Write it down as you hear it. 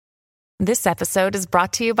This episode is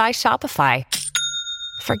brought to you by Shopify.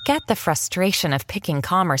 Forget the frustration of picking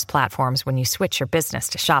commerce platforms when you switch your business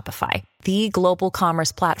to Shopify, the global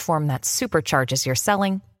commerce platform that supercharges your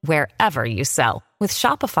selling wherever you sell. With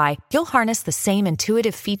Shopify, you'll harness the same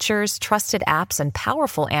intuitive features, trusted apps, and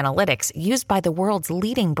powerful analytics used by the world's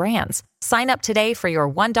leading brands. Sign up today for your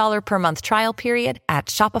 $1 per month trial period at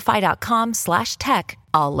shopify.com/tech,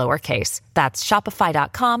 all lowercase. That's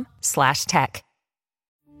shopify.com/tech.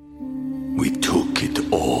 We took it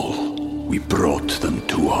all. We brought them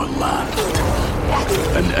to our land.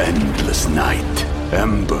 An endless night,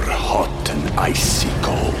 ember hot and icy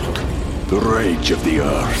cold. The rage of the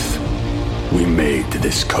earth. We made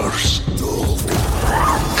this curse.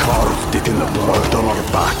 Carved it in the blood on our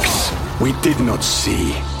backs. We did not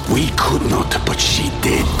see. We could not, but she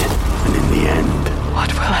did. And in the end...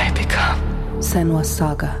 What will I become? Senua's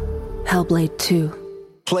Saga. Hellblade 2.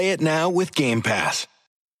 Play it now with Game Pass.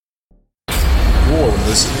 You're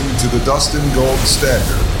listening to the Dustin Gold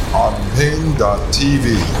Standard on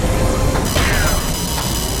Pain.tv.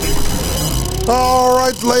 All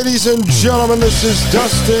right, ladies and gentlemen, this is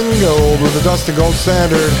Dustin Gold with the Dustin Gold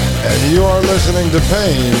Standard, and you are listening to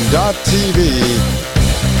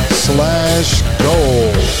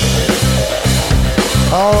Pain.tv/gold.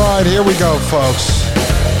 All right, here we go, folks.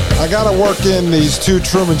 I got to work in these two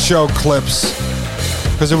Truman Show clips,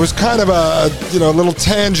 because it was kind of a little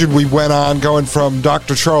tangent we went on, going from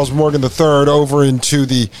Dr. Charles Morgan III over into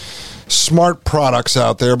the smart products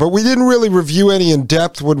out there. But we didn't really review any in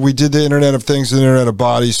depth when we did the Internet of Things and the Internet of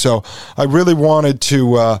Bodies. So I really wanted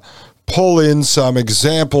to pull in some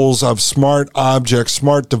examples of smart objects,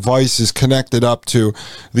 smart devices connected up to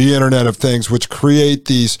the Internet of Things, which create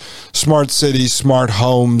these smart cities, smart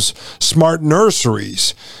homes, smart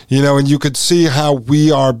nurseries, and you could see how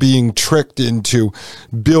we are being tricked into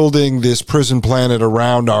building this prison planet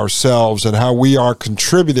around ourselves, and how we are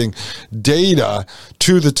contributing data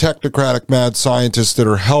to the technocratic mad scientists that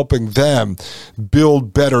are helping them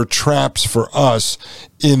build better traps for us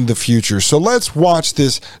in the future. So let's watch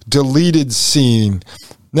this deleted scene,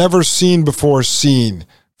 never seen before scene,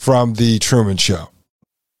 from the Truman Show.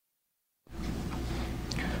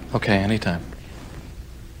 Okay, anytime.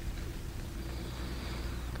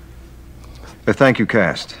 Thank you,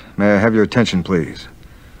 cast. May I have your attention, please?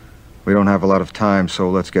 We don't have a lot of time, so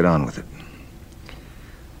let's get on with it.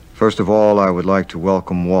 First of all, I would like to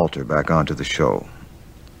welcome Walter back onto the show.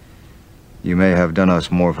 You may have done us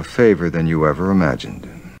more of a favor than you ever imagined.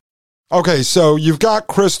 Okay, so you've got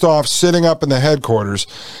Christoph sitting up in the headquarters,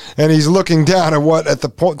 and he's looking down at what at the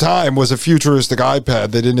time was a futuristic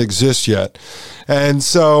iPad that didn't exist yet. And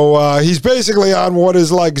so he's basically on what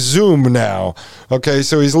is like Zoom now. Okay,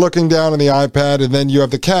 so he's looking down on the iPad, and then you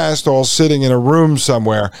have the cast all sitting in a room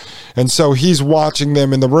somewhere. And so he's watching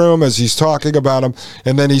them in the room as he's talking about them.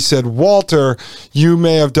 And then he said, Walter, you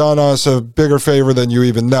may have done us a bigger favor than you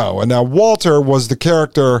even know. And now Walter was the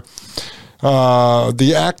character...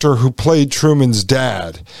 the actor who played Truman's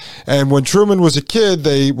dad. And when Truman was a kid,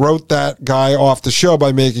 they wrote that guy off the show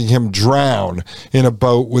by making him drown in a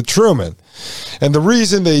boat with Truman. And the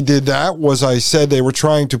reason they did that was, I said, they were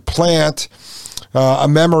trying to plant a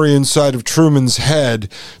memory inside of Truman's head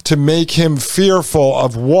to make him fearful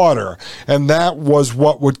of water. And that was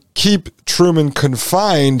what would keep Truman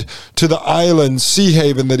confined to the island Sea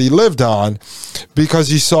Haven that he lived on, because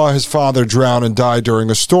he saw his father drown and die during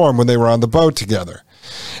a storm when they were on the boat together.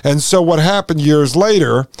 And so what happened years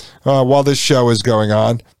later, while this show is going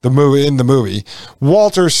on, in the movie,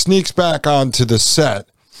 Walter sneaks back onto the set.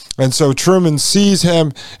 And so Truman sees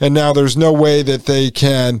him, and now there's no way that they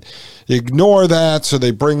can ignore that, so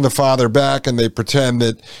they bring the father back and they pretend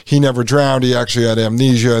that he never drowned. He actually had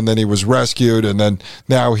amnesia, and then he was rescued, and then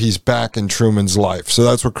now he's back in Truman's life. So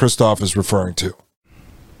that's what Christoph is referring to.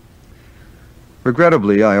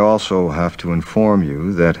 Regrettably, I also have to inform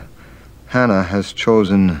you that Hannah has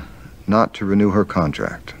chosen not to renew her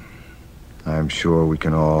contract. I'm sure we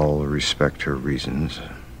can all respect her reasons.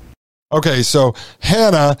 Okay, so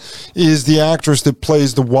Hannah is the actress that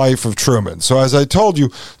plays the wife of Truman. So as I told you,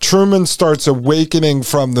 Truman starts awakening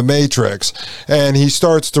from the Matrix, and he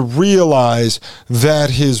starts to realize that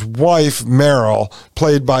his wife, Meryl,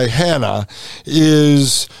 played by Hannah,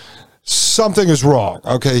 something is wrong.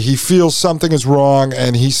 Okay, he feels something is wrong,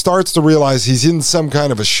 and he starts to realize he's in some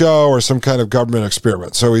kind of a show or some kind of government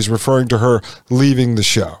experiment. So he's referring to her leaving the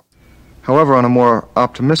show. However, on a more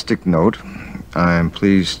optimistic note, I am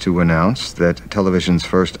pleased to announce that television's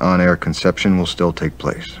first on-air conception will still take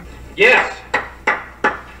place. Yes!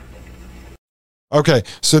 Okay,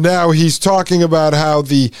 so now he's talking about how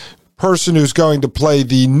the person who's going to play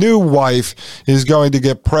the new wife is going to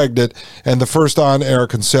get pregnant, and the first on-air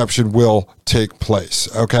conception will take place.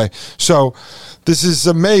 Okay, so this is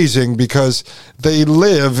amazing because they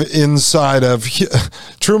live inside of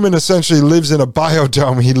Truman essentially lives in a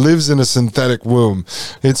biodome. He lives in a synthetic womb.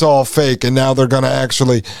 It's all fake, and now they're going to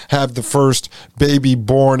actually have the first baby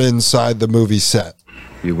born inside the movie set.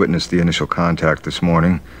 You witnessed the initial contact this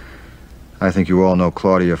morning. I think you all know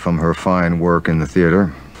Claudia from her fine work in the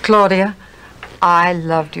theater. Claudia, I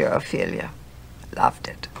loved your Ophelia. Loved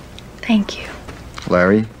it. Thank you.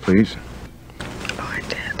 Larry, please. Oh, I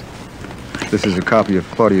did. This is a copy of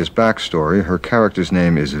Claudia's backstory. Her character's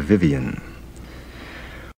name is Vivian.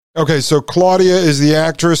 Okay, so Claudia is the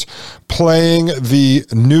actress playing the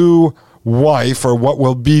new wife, or what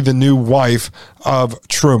will be the new wife of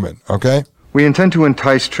Truman, okay? We intend to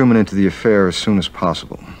entice Truman into the affair as soon as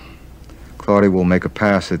possible. Claudia will make a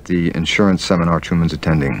pass at the insurance seminar Truman's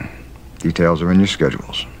attending. Details are in your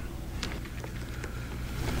schedules.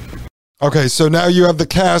 Okay, so now you have the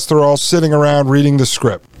cast. They're all sitting around reading the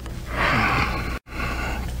script.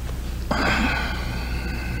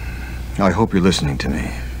 I hope you're listening to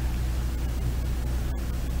me.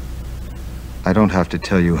 I don't have to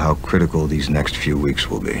tell you how critical these next few weeks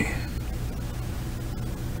will be.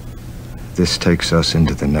 This takes us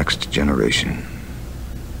into the next generation.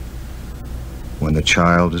 When the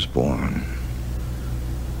child is born,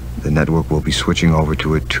 the network will be switching over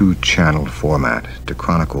to a 2-channel format to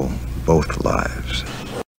chronicle both lives.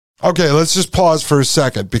 Okay, let's just pause for a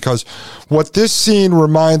second, because what this scene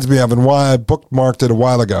reminds me of, and why I bookmarked it a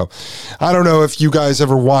while ago, I don't know if you guys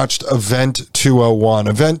ever watched Event 201.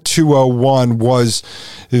 Event 201 was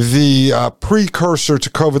the precursor to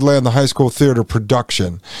COVID Land, the high school theater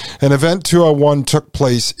production. And Event 201 took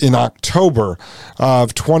place in October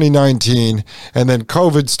of 2019, and then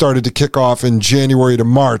COVID started to kick off in January to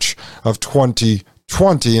March of 2020.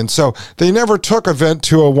 And so they never took Event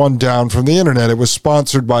 201 down from the internet. It was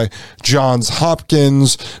sponsored by Johns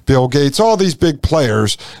Hopkins, Bill Gates, all these big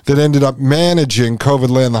players that ended up managing COVID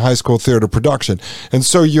Land, the high school theater production. And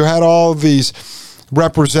so you had all these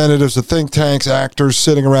representatives of think tanks, actors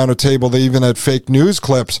sitting around a table. They even had fake news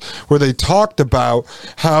clips where they talked about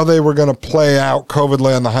how they were going to play out COVID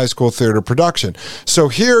Land, the high school theater production. So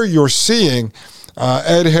here you're seeing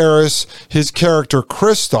Ed Harris, his character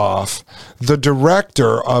Christoph, the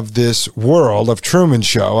director of this world of Truman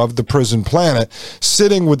Show, of the prison planet,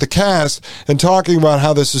 sitting with the cast and talking about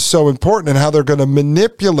how this is so important and how they're going to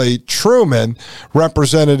manipulate Truman,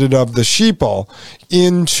 representative of the sheeple,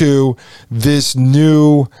 into this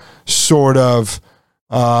new sort of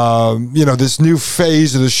this new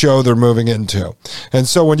phase of the show they're moving into. And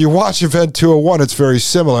so when you watch Event 201, it's very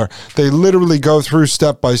similar. They literally go through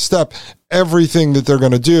step by step everything that they're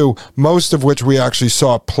going to do, most of which we actually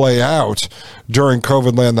saw play out during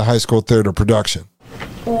COVID Land, the high school theater production.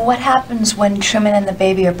 What happens when Truman and the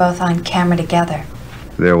baby are both on camera together?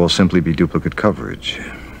 There will simply be duplicate coverage.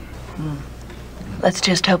 Let's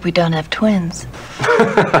just hope we don't have twins.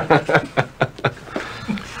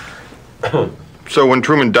 So when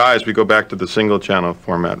Truman dies, we go back to the single channel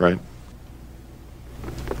format, right?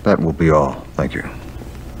 That will be all. Thank you.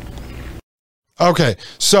 Okay,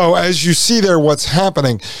 so as you see there, what's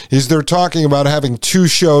happening is they're talking about having 2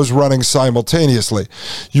 shows running simultaneously.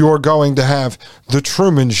 You're going to have The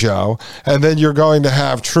Truman Show, and then you're going to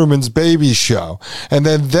have Truman's Baby Show. And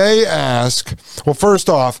then they ask, well, first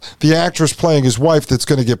off, the actress playing his wife that's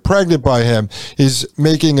going to get pregnant by him is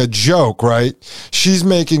making a joke, right? She's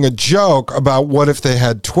making a joke about what if they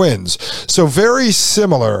had twins. So very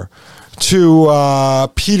similar to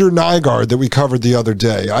Peter Nygaard that we covered the other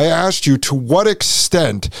day. I asked you, to what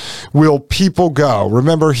extent will people go?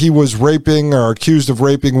 Remember, he was raping or accused of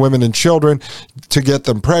raping women and children to get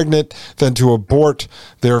them pregnant, then to abort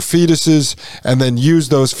their fetuses, and then use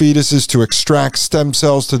those fetuses to extract stem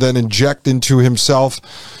cells to then inject into himself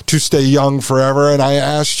to stay young forever. And I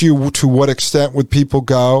asked you, to what extent would people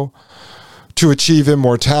go to achieve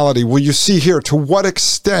immortality? Well, you see here, to what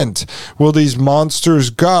extent will these monsters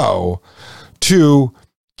go to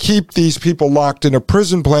keep these people locked in a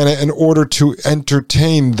prison planet in order to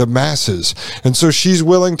entertain the masses? And so she's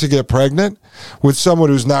willing to get pregnant with someone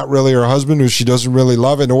who's not really her husband, who she doesn't really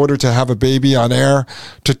love, in order to have a baby on air,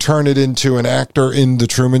 to turn it into an actor in The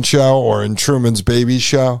Truman Show or in Truman's Baby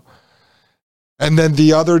Show. And then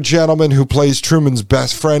the other gentleman who plays Truman's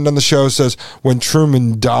best friend on the show says when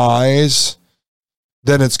Truman dies,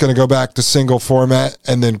 then it's going to go back to single format.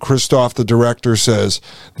 And then Christoph, the director, says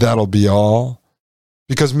that'll be all.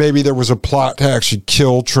 Because maybe there was a plot to actually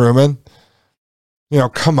kill Truman. You know,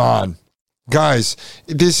 come on. Guys,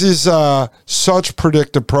 this is such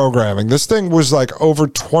predictive programming. This thing was like over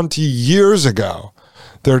 20 years ago.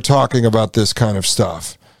 They're talking about this kind of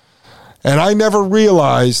stuff. And I never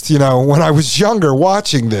realized, when I was younger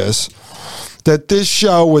watching this, that this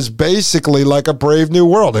show was basically like a Brave New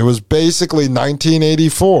World. It was basically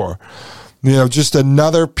 1984. Just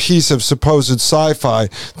another piece of supposed sci-fi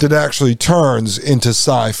that actually turns into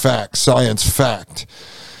science fact.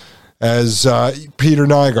 As Peter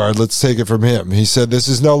Nygaard, let's take it from him. He said, this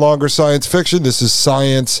is no longer science fiction. This is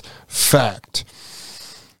science fact.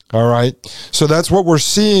 All right. So that's what we're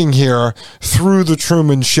seeing here through the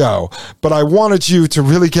Truman Show. But I wanted you to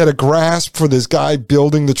really get a grasp for this guy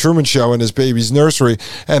building the Truman Show in his baby's nursery,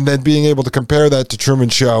 and then being able to compare that to Truman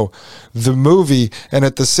Show, the movie, and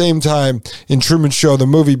at the same time in Truman Show, the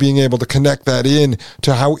movie, being able to connect that in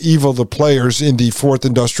to how evil the players in the Fourth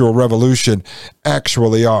Industrial Revolution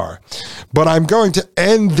actually are. But I'm going to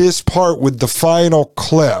end this part with the final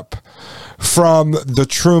clip from the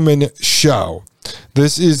Truman Show.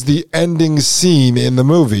 This is the ending scene in the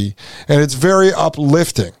movie, and it's very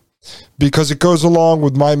uplifting because it goes along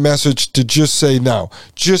with my message to just say no.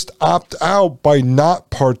 Just opt out by not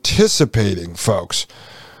participating, folks.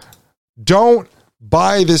 Don't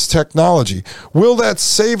buy this technology. Will that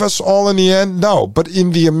save us all in the end? No, but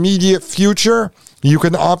in the immediate future, you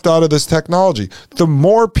can opt out of this technology. The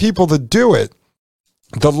more people that do it,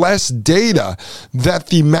 the less data that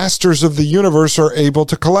the masters of the universe are able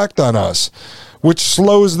to collect on us, which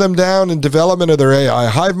slows them down in development of their AI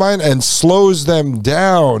hive mind and slows them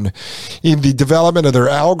down in the development of their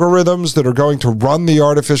algorithms that are going to run the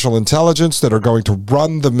artificial intelligence, that are going to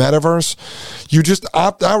run the metaverse. You just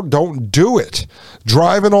opt out. Don't do it.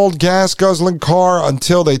 Drive an old gas-guzzling car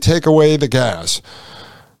until they take away the gas.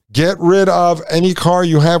 Get rid of any car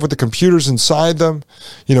you have with the computers inside them.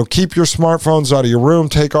 Keep your smartphones out of your room.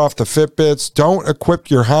 Take off the Fitbits. Don't equip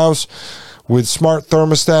your house with smart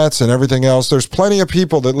thermostats and everything else. There's plenty of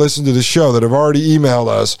people that listen to the show that have already emailed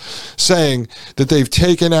us saying that they've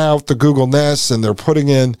taken out the Google Nest and they're putting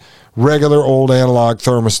in regular old analog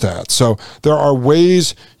thermostats. So there are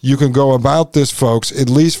ways you can go about this, folks, at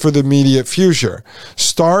least for the immediate future.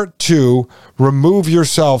 Start to remove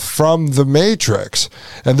yourself from the matrix,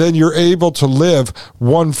 and then you're able to live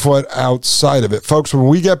 1 foot outside of it. Folks, when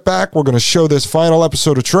we get back, we're going to show this final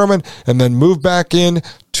episode of Truman and then move back in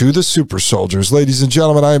to the super soldiers. Ladies and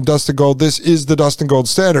gentlemen, I am Dustin Gold. This is the Dustin Gold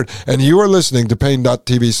Standard, and you are listening to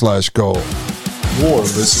Pain.tv/gold. You're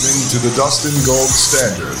listening to the Dustin Gold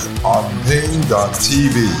Standard on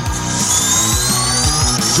Pain.tv.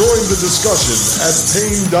 Join the discussion at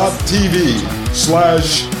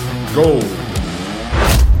Pain.tv/gold.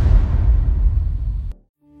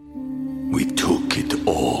 We took it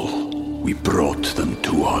all. We brought them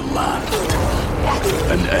to our land.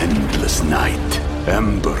 An endless night,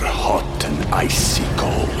 ember hot and icy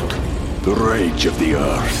cold. The rage of the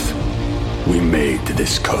earth. We made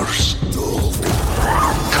this curse.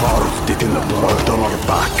 Carved it in the blood on our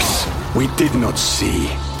backs. We did not see.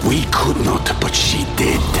 We could not, but she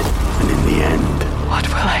did. And in the end, What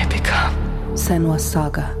will I become? Senua's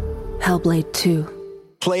Saga. Hellblade 2.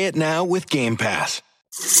 Play it now with Game Pass.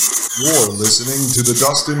 You're listening to the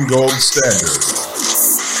Dustin Gold Standard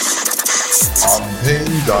on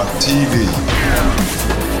Pain.tv.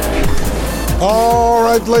 All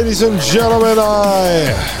right, ladies and gentlemen,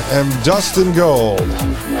 I am Dustin Gold,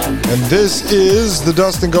 and this is the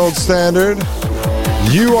Dustin Gold Standard.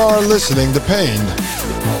 You are listening to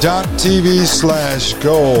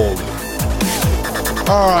Pain.tv/gold.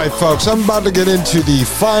 All right, folks, I'm about to get into the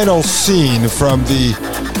final scene from the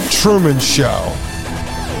Truman Show.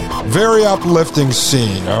 Very uplifting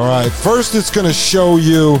scene, all right? First, it's going to show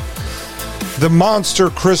you the monster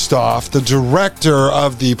Christof, the director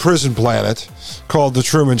of the prison planet called The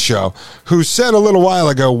Truman Show, who said a little while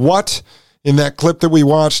ago, what? In that clip that we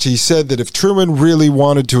watched, he said that if Truman really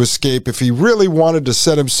wanted to escape, if he really wanted to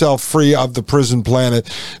set himself free of the prison planet,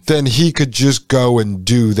 then he could just go and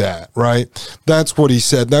do that, right? That's what he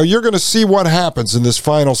said. Now, you're going to see what happens in this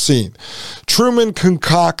final scene. Truman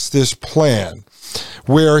concocts this plan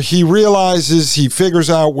where he realizes, he figures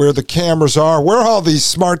out where the cameras are, where all these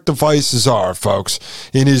smart devices are, folks,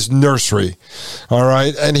 in his nursery, all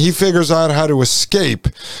right? And he figures out how to escape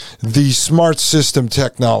the smart system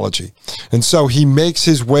technology. And so he makes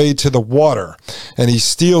his way to the water, and he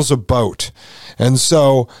steals a boat. And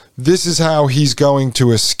so this is how he's going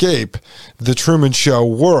to escape the Truman Show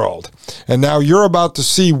world. And now you're about to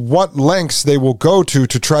see what lengths they will go to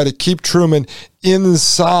try to keep Truman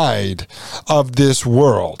inside of this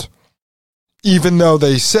world. Even though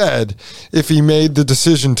they said if he made the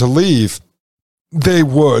decision to leave, they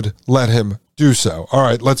would let him do so. All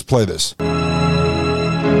right, let's play this.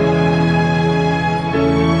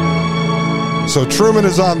 So Truman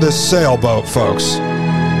is on this sailboat, folks.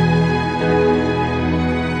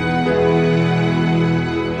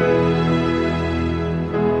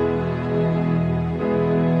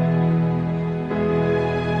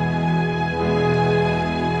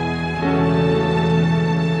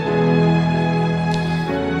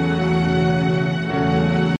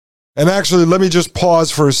 And actually, let me just pause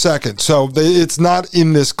for a second. So it's not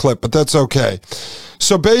in this clip, but that's okay.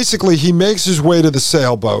 So basically, he makes his way to the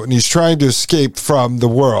sailboat, and he's trying to escape from the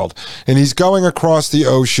world. And he's going across the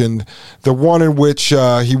ocean, the one in which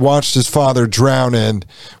he watched his father drown in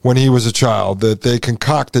when he was a child, that they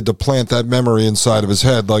concocted to plant that memory inside of his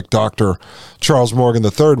head, like Dr. Charles Morgan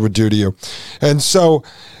III would do to you. And so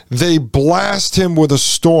they blast him with a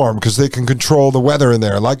storm because they can control the weather in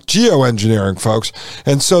there, like geoengineering, folks.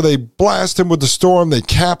 And so they blast him with the storm. They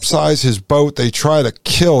capsize his boat. They try to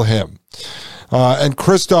kill him. And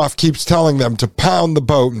Christoph keeps telling them to pound the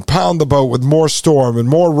boat and pound the boat with more storm and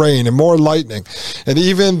more rain and more lightning. And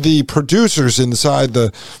even the producers inside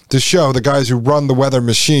the show, the guys who run the weather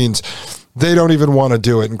machines, they don't even want to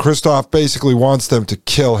do it. And Christoph basically wants them to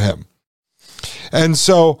kill him. And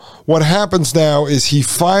so what happens now is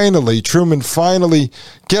Truman finally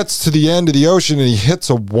gets to the end of the ocean and he hits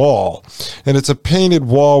a wall. And it's a painted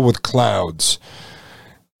wall with clouds.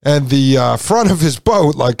 And the front of his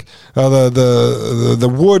boat, like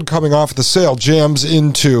the wood coming off the sail, jams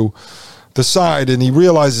into the side, and he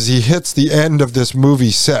realizes he hits the end of this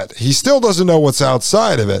movie set. He still doesn't know what's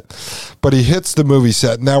outside of it, but he hits the movie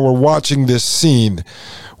set. Now we're watching this scene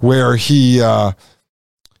where he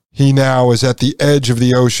now is at the edge of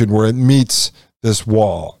the ocean where it meets this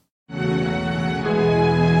wall.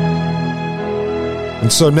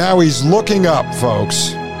 And so now he's looking up,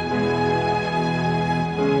 folks.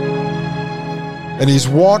 And he's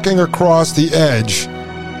walking across the edge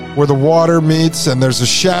where the water meets, and there's a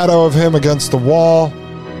shadow of him against the wall.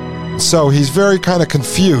 So he's very kind of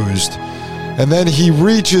confused. And then he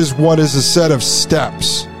reaches what is a set of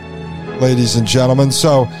steps, ladies and gentlemen.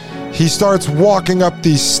 So he starts walking up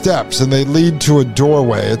these steps, and they lead to a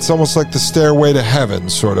doorway. It's almost like the stairway to heaven,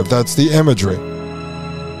 sort of. That's the imagery.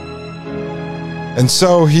 And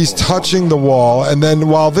so he's touching the wall, and then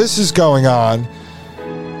while this is going on,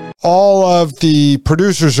 all of the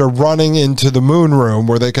producers are running into the moon room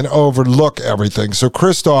where they can overlook everything. So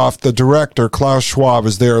Christoph, the director, Klaus Schwab,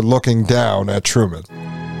 is there looking down at Truman.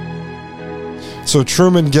 So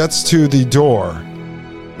Truman gets to the door,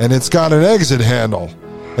 and it's got an exit handle.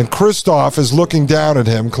 And Christoph is looking down at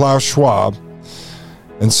him, Klaus Schwab,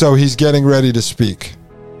 and so he's getting ready to speak.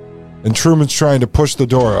 And Truman's trying to push the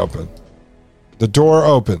door open. The door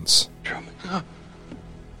opens.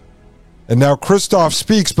 And now Christoph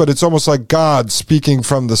speaks, but it's almost like God speaking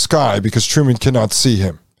from the sky because Truman cannot see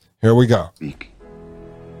him. Here we go. Speak.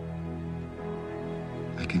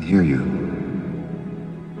 I can hear you.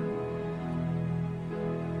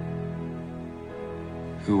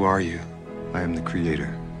 Who are you? I am the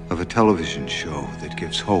creator of a television show that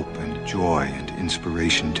gives hope and joy and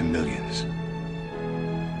inspiration to millions.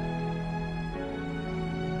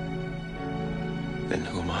 Then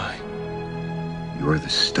who am I? You're the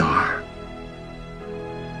star.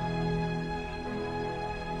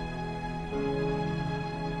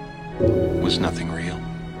 Was nothing real?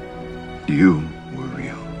 You were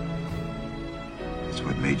real. That's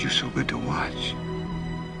what made you so good to watch.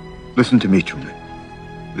 Listen to me, Truman.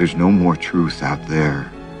 There's no more truth out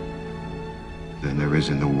there than there is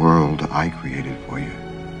in the world I created for you.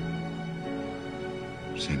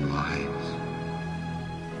 Same lies.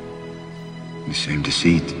 The same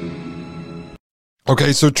deceit.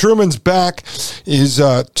 Okay, so Truman's back is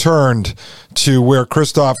turned to where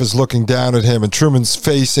Christoph is looking down at him, and Truman's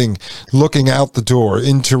facing, looking out the door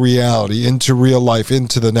into reality, into real life,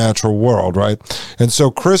 into the natural world, right? And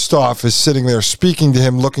so Christoph is sitting there speaking to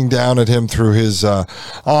him, looking down at him through his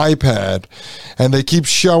iPad, and they keep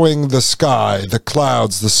showing the sky, the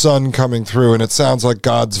clouds, the sun coming through, and it sounds like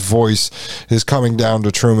God's voice is coming down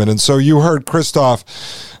to Truman. And so you heard Christoph...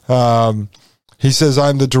 he says,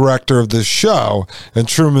 I'm the director of this show. And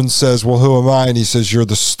Truman says, well, who am I? And he says, you're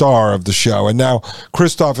the star of the show. And now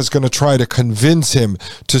Christoph is going to try to convince him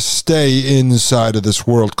to stay inside of this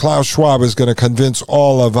world. Klaus Schwab is going to convince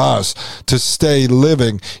all of us to stay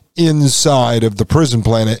living inside of the prison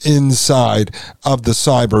planet, inside of the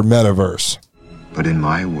cyber metaverse. But in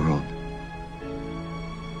my world,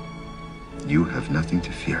 you have nothing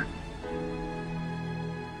to fear.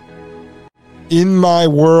 In my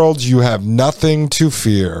world, you have nothing to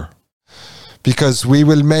fear. because we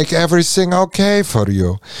will make everything okay for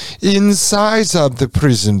you. Inside of the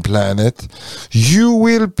prison planet, you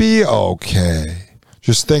will be okay.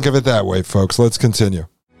 Just think of it that way, folks. Let's continue.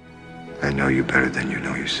 I know you better than you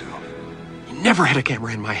know yourself. You never had a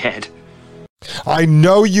camera in my head. I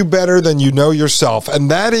know you better than you know yourself.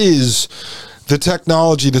 And that is the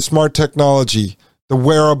technology, the smart technology, the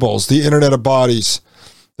wearables, the Internet of Bodies,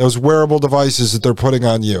 those wearable devices that they're putting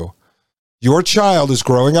on you. Your child is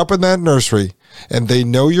growing up in that nursery, and they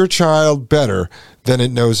know your child better than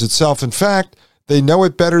it knows itself. In fact, they know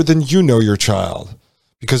it better than you know your child,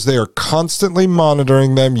 because they are constantly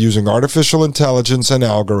monitoring them using artificial intelligence and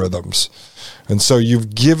algorithms. And so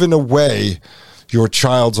you've given away your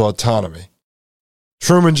child's autonomy.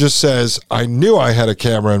 Truman just says, I knew I had a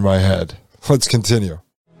camera in my head. Let's continue.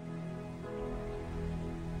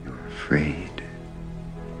 You're afraid.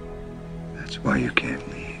 That's why you can't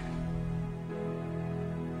leave.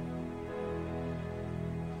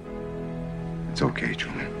 It's okay,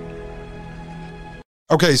 Truman.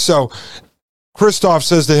 Okay, so Christoph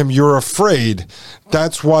says to him, you're afraid.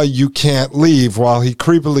 That's why you can't leave, while he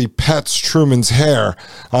creepily pets Truman's hair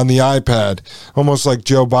on the iPad, almost like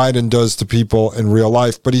Joe Biden does to people in real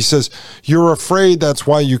life. But he says, you're afraid, that's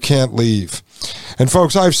why you can't leave. And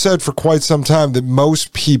folks, I've said for quite some time that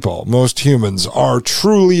most people, most humans, are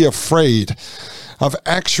truly afraid of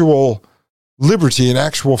actual liberty and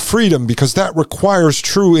actual freedom, because that requires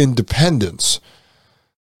true independence.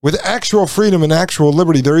 With actual freedom and actual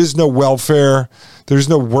liberty, there is no welfare. There's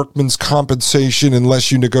no workman's compensation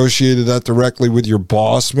unless you negotiated that directly with your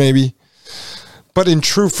boss, maybe. But in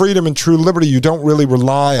true freedom and true liberty, you don't really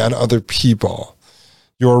rely on other people.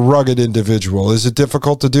 You're a rugged individual. Is it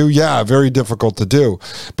difficult to do? Yeah, very difficult to do.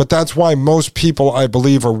 But that's why most people, I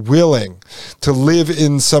believe, are willing to live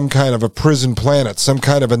in some kind of a prison planet, some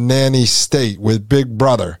kind of a nanny state with Big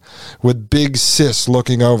Brother, with Big Sis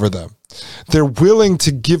looking over them. They're willing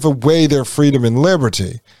to give away their freedom and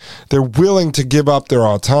liberty. They're willing to give up their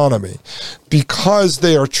autonomy because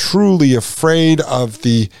they are truly afraid of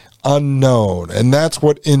the unknown. And that's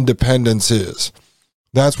what independence is.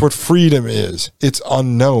 That's what freedom is. It's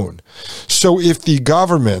unknown. So if the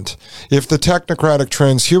government, if the technocratic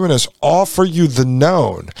transhumanists offer you the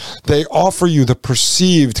known, they offer you the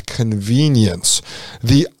perceived convenience,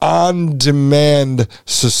 the on-demand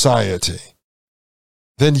society,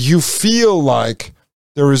 then you feel like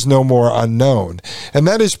there is no more unknown. And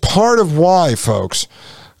that is part of why, folks,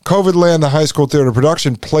 COVID Land, the high school theater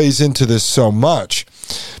production, plays into this so much.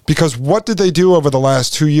 Because what did they do over the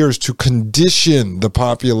last 2 years to condition the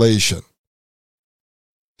population?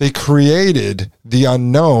 They created the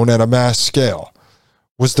unknown at a mass scale.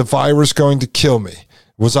 Was the virus going to kill me?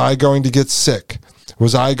 Was I going to get sick?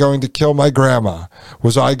 Was I going to kill my grandma?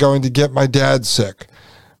 Was I going to get my dad sick?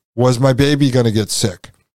 Was my baby going to get sick?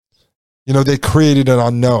 You know, they created an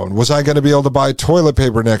unknown. Was I going to be able to buy toilet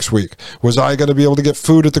paper next week? Was I going to be able to get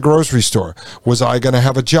food at the grocery store? Was I going to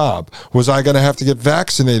have a job? Was I going to have to get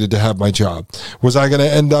vaccinated to have my job? Was I going to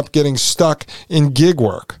end up getting stuck in gig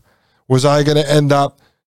work? Was I going to end up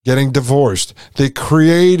getting divorced? They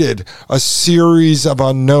created a series of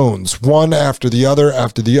unknowns, one after the other,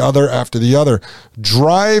 after the other, after the other,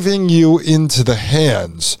 driving you into the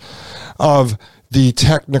hands of the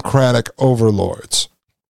technocratic overlords.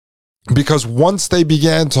 Because once they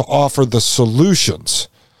began to offer the solutions,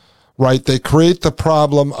 right, they create the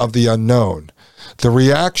problem of the unknown. The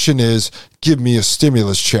reaction is, give me a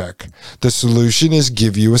stimulus check. The solution is,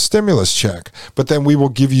 give you a stimulus check. But then we will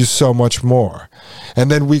give you so much more. And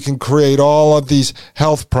then we can create all of these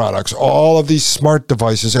health products, all of these smart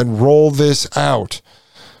devices, and roll this out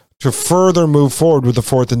to further move forward with the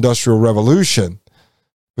fourth industrial revolution.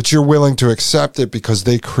 But you're willing to accept it because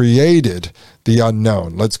they created the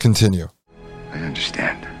unknown. Let's continue. I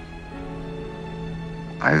understand.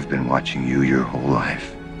 I have been watching you your whole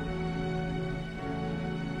life.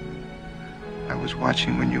 I was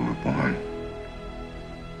watching when you were born.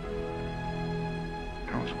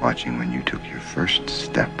 I was watching when you took your first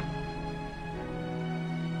step.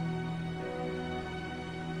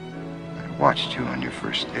 I watched you on your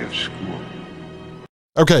first day of school.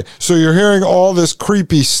 Okay, so you're hearing all this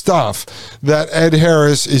creepy stuff that Ed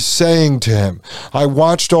Harris is saying to him. I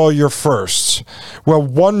watched all your firsts. Well,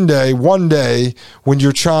 one day, when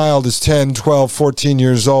your child is 10, 12, 14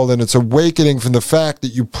 years old, and it's awakening from the fact that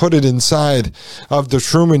you put it inside of the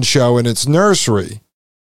Truman Show in its nursery,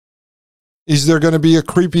 is there going to be a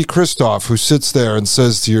creepy Christoph who sits there and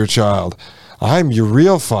says to your child, I'm your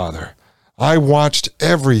real father. I watched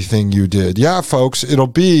everything you did. Yeah, folks, it'll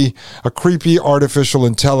be a creepy artificial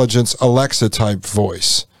intelligence Alexa type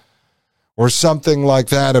voice. or something like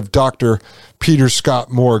that of Dr. Peter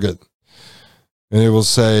Scott Morgan. And it will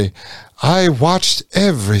say, I watched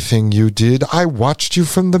everything you did. I watched you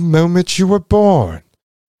from the moment you were born.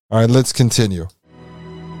 All right, let's continue.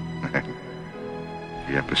 The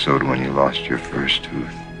episode when you lost your first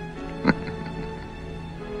tooth.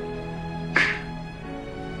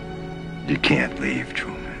 You can't leave,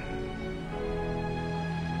 Truman.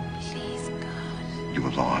 Please, God. You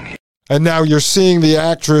belong here. And now you're seeing the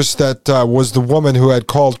actress that was the woman who had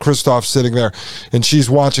called Christoph sitting there, and she's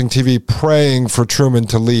watching TV praying for Truman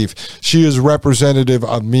to leave. She is representative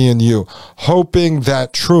of me and you, hoping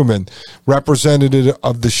that Truman, representative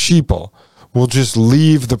of the sheeple, will just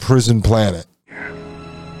leave the prison planet. You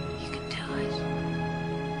can do it.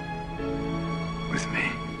 With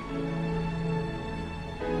me.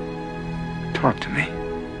 Talk to me.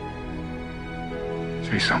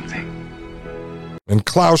 Say something. And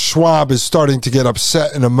Klaus Schwab is starting to get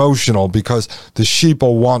upset and emotional because the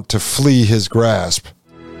sheeple want to flee his grasp.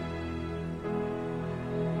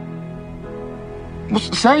 Well,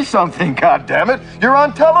 say something, goddammit. You're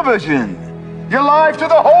on television. You're live to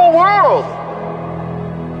the whole world.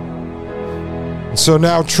 So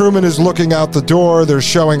now Truman is looking out the door. They're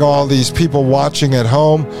showing all these people watching at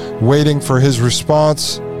home, waiting for his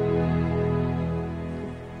response.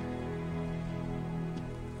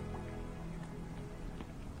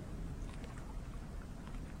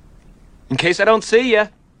 In case I don't see you,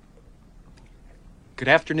 good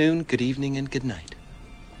afternoon, good evening, and good night.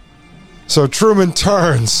 So Truman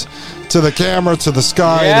turns to the camera, to the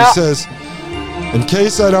sky, and he says, in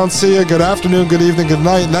case I don't see you, good afternoon, good evening, good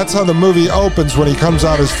night. And that's how the movie opens when he comes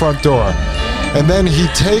out his front door. And then he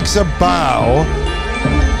takes a bow,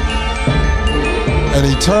 and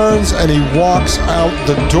he turns and he walks out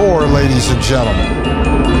the door, ladies and gentlemen.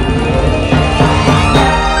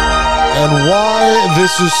 And why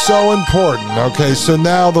this is so important. Okay, so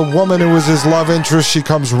now the woman who was his love interest, she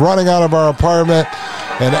comes running out of our apartment,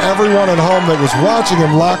 and everyone at home that was watching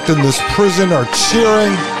him locked in this prison are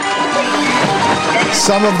cheering.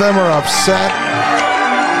 Some of them are upset,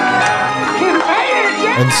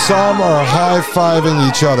 and some are high-fiving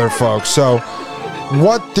each other, folks. So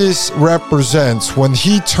what this represents when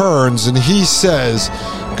he turns and he says,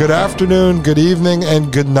 good afternoon, good evening,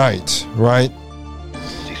 and good night, right?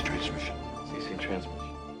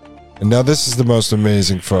 And now this is the most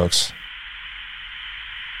amazing, folks.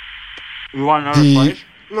 You want another place?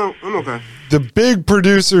 No, I'm okay. The big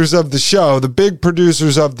producers of the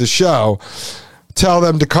show tell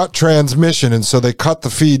them to cut transmission, and so they cut the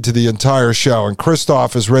feed to the entire show, and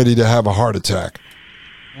Christoph is ready to have a heart attack.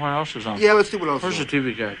 What else is on? Yeah, let's see what else. Where's the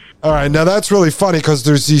TV guy? All right, now that's really funny because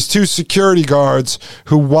there's these two security guards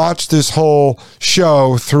who watch this whole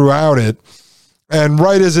show throughout it. And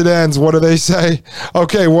right as it ends, what do they say?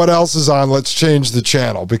 Okay, what else is on? Let's change the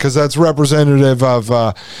channel, because that's representative of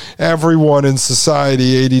everyone in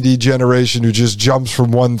society, ADD generation, who just jumps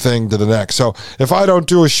from one thing to the next. So if I don't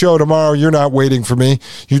do a show tomorrow, you're not waiting for me.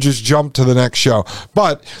 You just jump to the next show.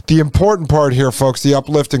 But the important part here, folks, the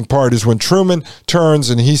uplifting part, is when Truman turns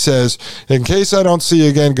and he says, in case I don't see you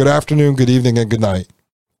again, good afternoon, good evening, and good night.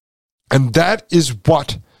 And that is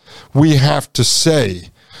what we have to say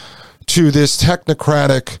to this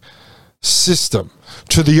technocratic system,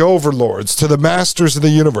 to the overlords, to the masters of the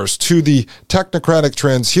universe, to the technocratic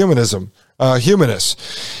transhumanism,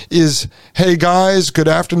 humanists, is, hey guys, good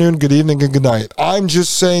afternoon, good evening, and good night. I'm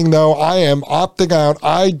just saying, though, I am opting out.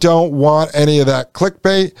 I don't want any of that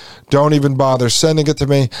clickbait. Don't even bother sending it to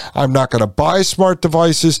me. I'm not going to buy smart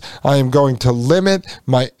devices. I am going to limit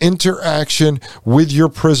my interaction with your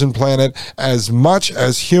prison planet as much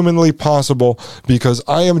as humanly possible, because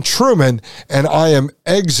I am Truman and I am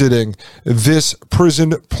exiting this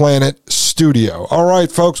prison planet studio. All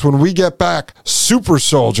right, folks, when we get back, super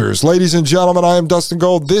soldiers. Ladies and gentlemen, I am Dustin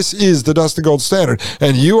Gold. This is the Dustin Gold Standard,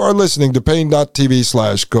 and you are listening to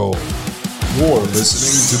Pain.tv/gold. You're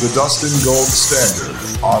listening to the Dustin Gold Standard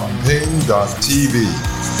on Pain.tv.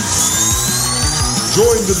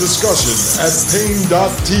 Join the discussion at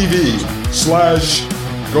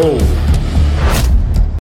Pain.tv/gold.